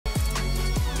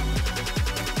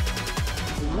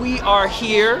We are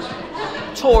here,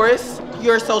 Taurus,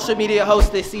 your social media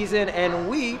host this season, and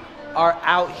we are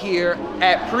out here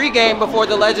at pregame before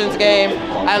the Legends game,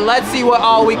 and let's see what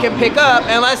all we can pick up,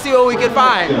 and let's see what we can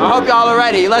find. I hope y'all are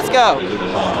ready. Let's go.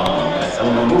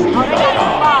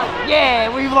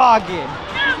 Yeah, we vlogging.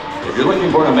 If you're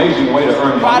looking for an amazing way to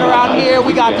earn right around here,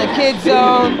 we got the kids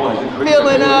zone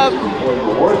filling up.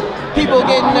 People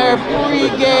getting their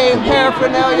pre-game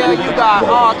paraphernalia. You got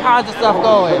all kinds of stuff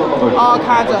going. All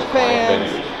kinds of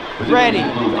fans ready.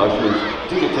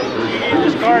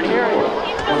 Just guard here.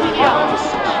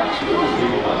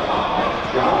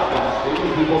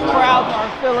 Crowds are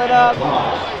filling up.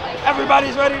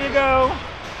 Everybody's ready to go.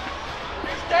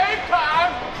 It's game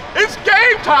time. It's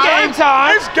game time. Game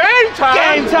time. It's game time.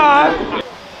 Game time.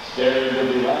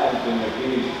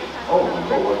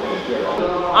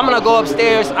 I'm gonna go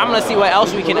upstairs. I'm gonna see what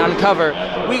else we can uncover.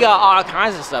 We got all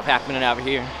kinds of stuff happening out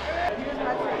here.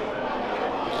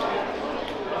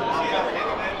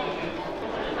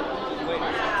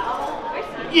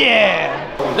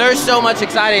 Yeah! There's so much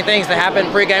exciting things that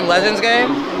happen pre-game Legends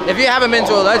game. If you haven't been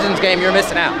to a Legends game, you're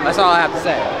missing out. That's all I have to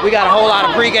say. We got a whole lot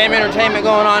of pre-game entertainment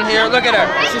going on here. Look at her.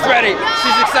 She's ready.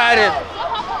 She's excited.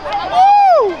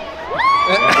 Woo!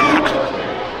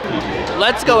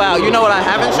 Let's go out. You know what I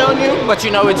haven't shown you, but you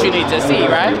know what you need to see,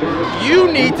 right? You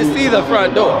need to see the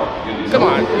front door. Come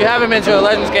on. You haven't been to a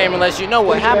Legends game unless you know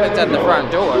what happens at the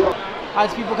front door.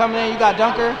 How's people coming in? You got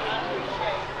Dunker?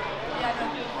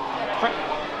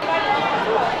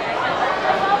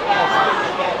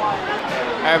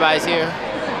 Everybody's here.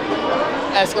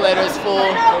 Escalator is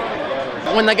full.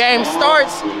 When the game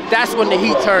starts, that's when the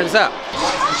heat turns up.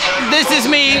 This is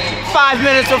me 5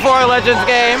 minutes before a Legends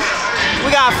game. We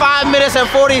got 5 minutes and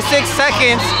 46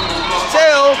 seconds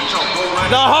till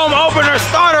the home opener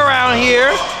start around here.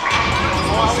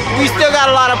 We still got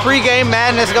a lot of pre-game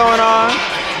madness going on.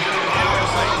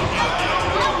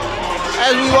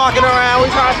 As we walking around, we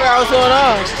trying to figure out what's going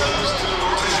on.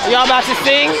 Y'all about to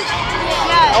sing?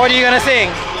 Yeah. What are you gonna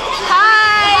sing?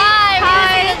 Hi.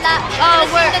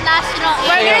 We're the national anthem.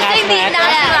 We're gonna sing the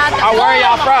national anthem. Where are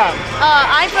y'all from?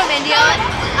 I'm from India.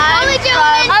 College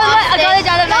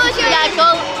Elementary.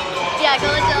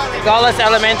 Gullis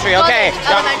Elementary. Okay.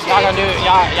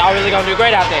 Y'all really gonna do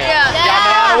great out there. Yeah. Y'all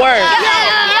know how to work.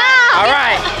 Yeah. All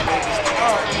right.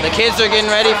 The kids are getting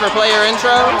ready for player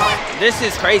intros. This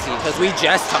is crazy because we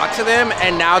just talked to them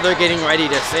and now they're getting ready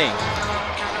to sing.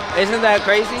 Isn't that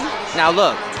crazy? Now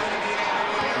look,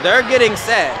 they're getting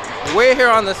set. We're here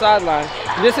on the sideline.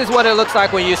 This is what it looks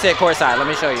like when you sit courtside. Let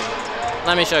me show you.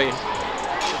 Let me show you.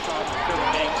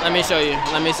 Let me show you.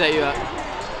 Let me set you up.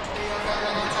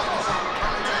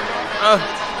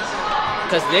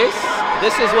 Because this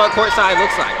is what courtside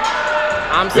looks like.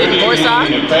 I'm sitting courtside.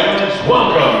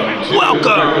 Welcome to the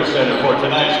Breakfast Center for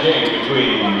tonight's game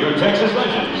between your Texas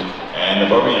Legends and the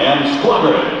Birmingham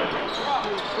Squadron.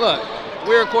 Look,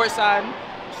 we're courtside.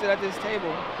 Sit at this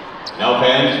table. Now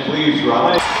fans, please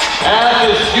rise. At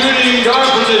the shooting guard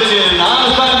position, on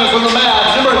assignment from the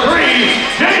Mavs, number 3,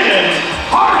 Jaden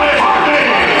Hardy.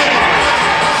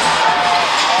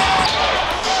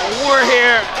 We're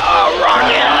here.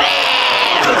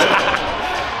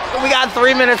 We got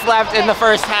 3 minutes left in the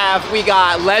first half. We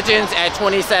got Legends at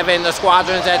 27, the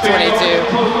Squadrons at 22.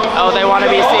 Oh, they want to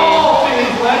be seen. All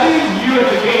things Legends, you at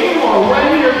the game or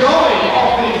when you're going.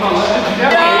 All things on Legends.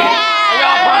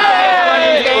 Y'all pumped for this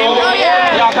Legends game? Oh,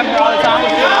 yeah. Y'all come here all the time?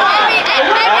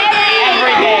 Every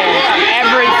game.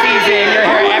 Every season, you're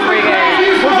here every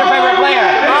game. Who's your favorite player?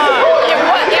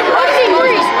 It was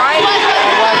Moses, right?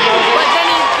 But then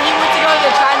he went to go to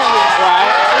the China League.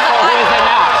 Right. So who is it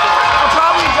now?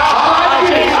 Probably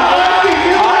Jason.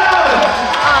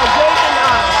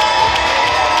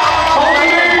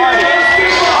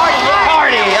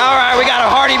 Hardy. All right, we got a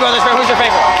Hardy brothers. Who's your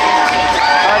favorite?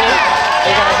 Hardy? Are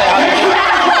you gonna say Hardy?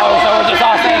 Oh, so we're just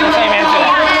all saying the same answer.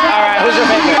 All right, who's your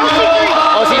favorite?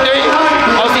 OC3?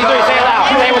 OC3, say it loud.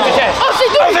 Say it with your chest.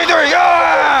 OC3! OC3,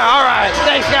 yeah! All right,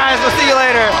 thanks guys. We'll see you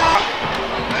later.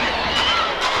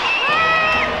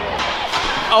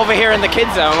 Over here in the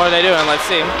kids zone, what are they doing? Let's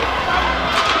see.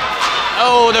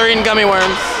 Oh, they're eating gummy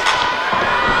worms.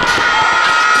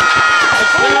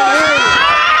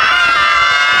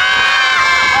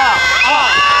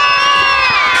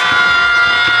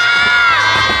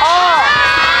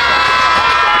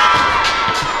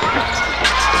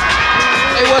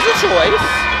 It was a choice.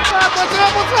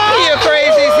 Here,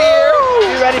 Crazy's here.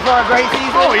 You ready for a great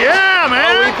season? Oh yeah,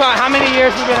 man. How many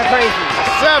years you been a Crazy?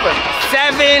 7.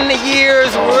 7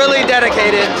 years, really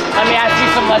dedicated. Let me ask you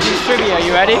some Legends trivia.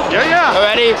 You ready? Yeah.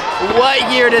 Ready? What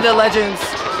year did the Legends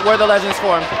were the Legends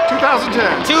formed?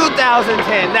 2010.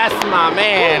 2010. That's my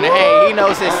man. Hey, he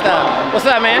knows his stuff. What's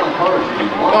up, man?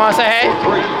 You want to say hey?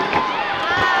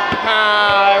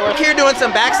 Hi. We're here doing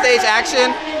some backstage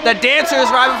action. The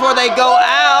dancers right before they go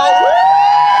out.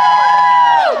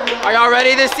 Are y'all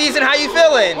ready this season? How you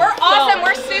feeling? We're awesome.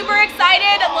 We're super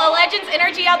excited. The Legends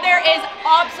energy out there is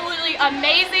absolutely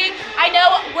amazing. I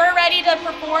know we're ready to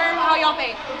perform. How y'all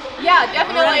think? Yeah,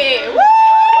 definitely. Woo!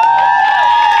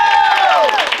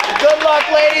 Good luck,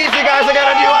 ladies. You guys are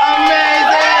gonna do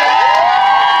amazing.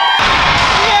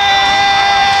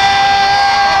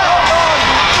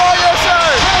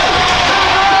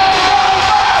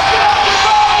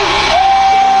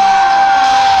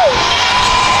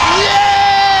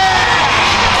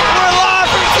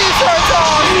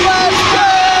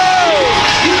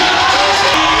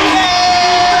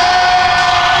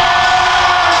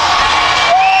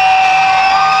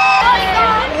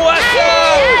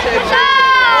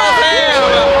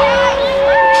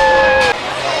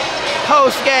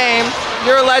 Game,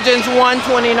 your Legends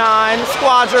 129,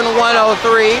 Squadron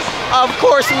 103. Of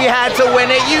course we had to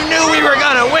win it. You knew we were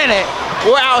gonna win it.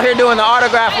 We're out here doing the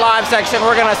autograph live section.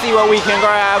 We're gonna see what we can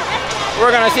grab.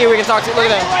 We're gonna see if we can talk to, look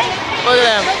at them. Look at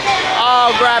them.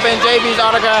 All grabbing JB's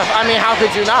autograph. I mean, how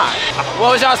could you not?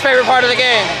 What was y'all's favorite part of the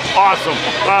game? Awesome.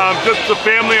 Just the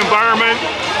family environment.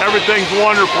 Everything's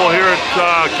wonderful here at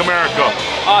Comerica.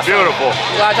 Awesome. Beautiful.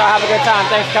 Glad y'all have a good time.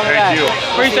 Thanks for coming back. Thank you.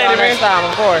 Appreciate it, man. Next time,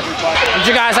 of course. Did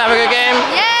you guys have a good game?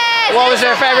 Yes! What was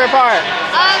your favorite part?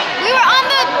 We were on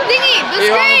the thingy, the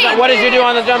screen. What did you do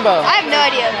on the jumbo? I have no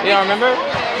idea. You don't remember?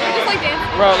 Just like dance.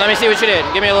 Bro, let me see what you did.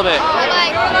 Give me a little bit.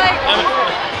 I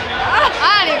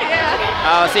don't even know.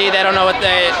 Oh, see, they don't know what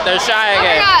they're shy I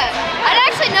again. forgot. I didn't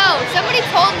actually know. Somebody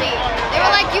told me. They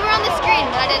were like, you were on the screen,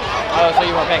 but I didn't know. Oh, so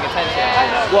you weren't paying attention.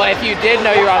 Well, if you did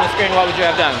know you were on the screen, what would you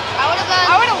have done? I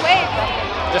would have waved.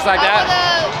 Just like that?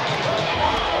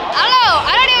 I don't know.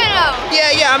 I don't even know.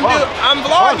 Yeah, I'm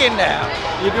vlogging now.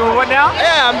 You doing what now?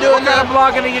 Yeah, I'm doing What kind of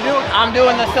vlogging are you doing? I'm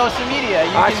doing the social media.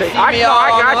 You can see me I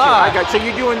all got you. live. I got you. So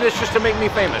you're doing this just to make me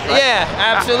famous, right? Yeah,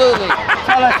 absolutely.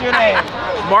 Tell us your name.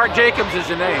 Mark Jacobs is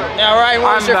the name. All right,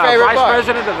 what was your favorite Vice part?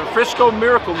 President of the Frisco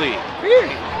Miracle League. Really?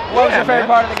 What was your favorite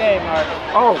part of the game, Mark?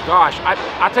 Oh gosh,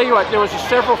 I tell you what, there was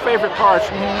several favorite parts.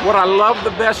 What I loved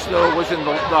the best though was in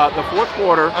the fourth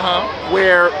quarter,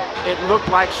 where it looked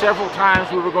like several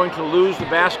times we were going to lose the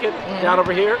basket down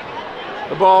over here.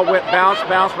 The ball went bounce,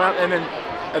 and then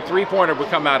a three-pointer would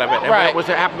come out of it. And right. it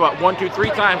happened about 1, 2, 3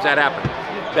 times that happened.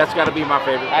 That's got to be my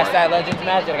favorite part. That's that Legends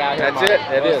magic out here. That's it.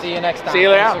 We'll see you next time. See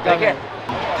you later. Take care.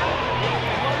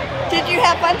 Did you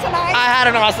have fun tonight? I had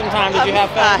an awesome time. Did you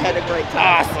have fun? I had a great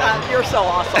time. Awesome. You're so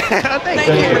awesome. Thank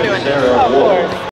you for doing this. Of course.